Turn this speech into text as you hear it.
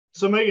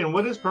So Megan,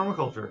 what is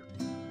permaculture?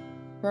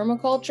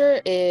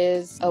 Permaculture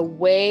is a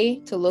way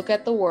to look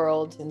at the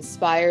world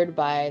inspired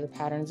by the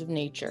patterns of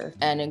nature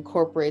and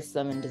incorporates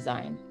them in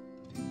design.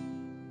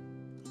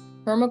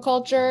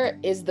 Permaculture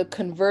is the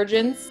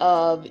convergence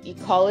of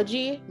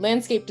ecology,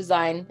 landscape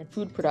design, and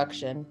food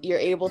production. You're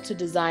able to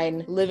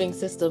design living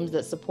systems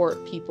that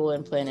support people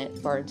and planet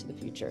far into the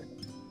future.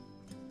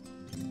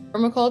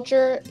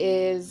 Permaculture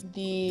is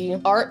the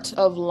art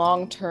of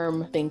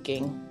long-term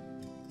thinking.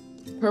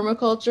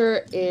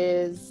 Permaculture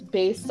is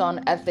based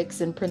on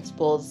ethics and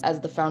principles as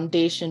the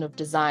foundation of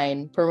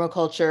design.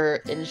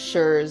 Permaculture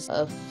ensures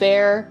a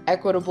fair,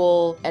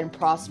 equitable, and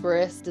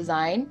prosperous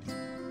design.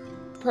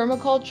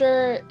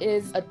 Permaculture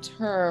is a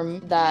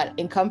term that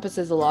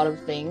encompasses a lot of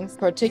things,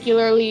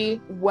 particularly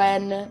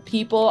when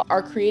people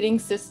are creating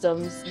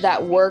systems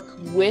that work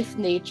with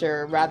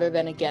nature rather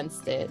than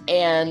against it,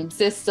 and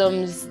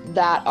systems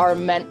that are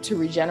meant to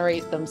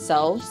regenerate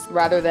themselves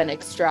rather than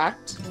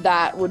extract.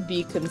 That would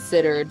be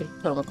considered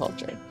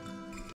permaculture.